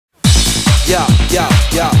yo, yo,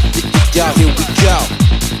 yo, yo, here we go.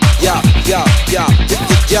 Yo, yo, yo,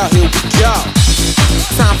 yo, here we go.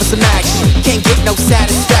 Time for some action, can't get no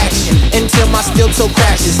satisfaction until my steel toe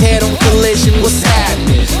crashes, head on collision, what's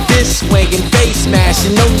happening? This swinging, face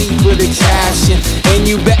smashing, no need for the caption. And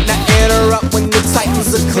you bet not interrupt when the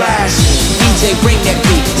titans are clashing. DJ bring that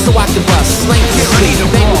beat, so I can bust, slang the street.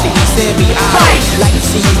 Bang with the heat, send me out. Like to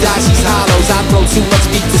see you die, she's hollows. I throw too much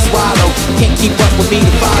beat to swallow. Can't keep up with me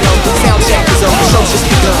to follow. Sound check is over, show just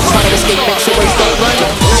begun. Trying to escape, make sure waste don't run.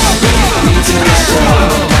 We do the show.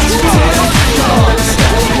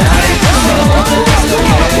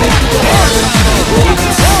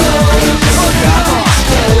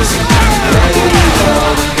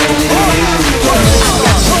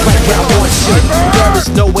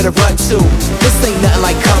 Nowhere to run to. This ain't nothing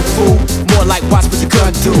like kung fu, more like watch what you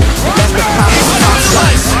gun do. Let the poppers pop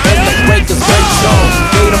shots and the breakers break on.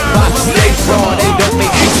 They don't box, they raw, they don't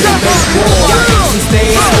make things they make war. Y'all think we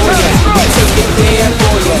stay for ya, we take it there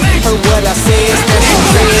for ya. Heard what I said, snatch some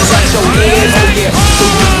dreads out your head, oh yeah. So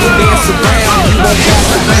you can dance around, you won't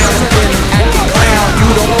pass around. Then act a clown, you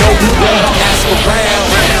don't know who won't ask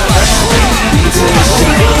around. We do the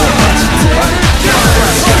shit.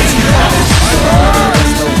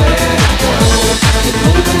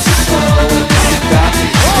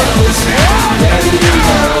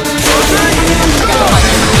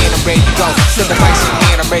 Send the mics in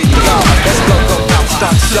hand, I'm ready to go. Let's go, go, now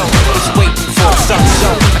start the show. Just waiting for a start the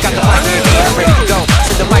show. I got the mic in hand, I'm ready to go.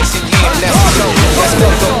 Send the mics in hand, let's go. Let's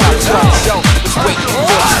go, go, now start the show. Just waiting for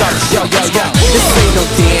a start the show, yo, yo. This ain't no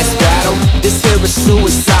dance battle, this here is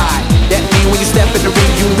suicide. That mean when you step in the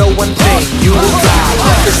ring, you know one thing, you will die.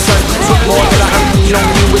 Left is certain, took more than a hurting on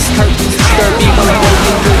you, it's curtains. Disturb me when I'm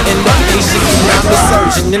working through in the nation. I'm the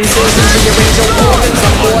surgeon, and surgeons rearrange your organs.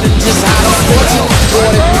 I'm more than just out of fortune.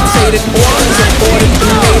 More than mutated organs, I'm more than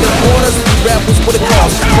creative orders. We rebels with a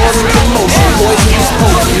cause, causing commotion. Poison is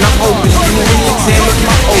potent, I'm open. You re-examine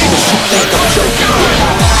my opus. You think I'm joking?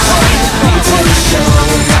 We do the show.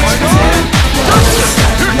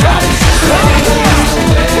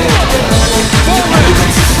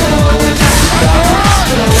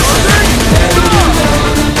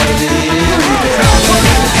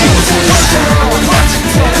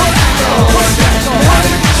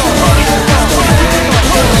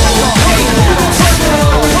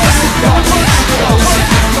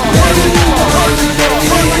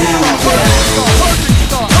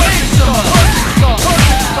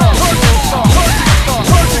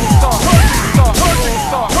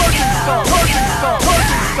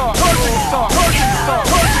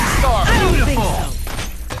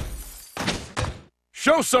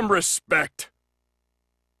 Show some respect.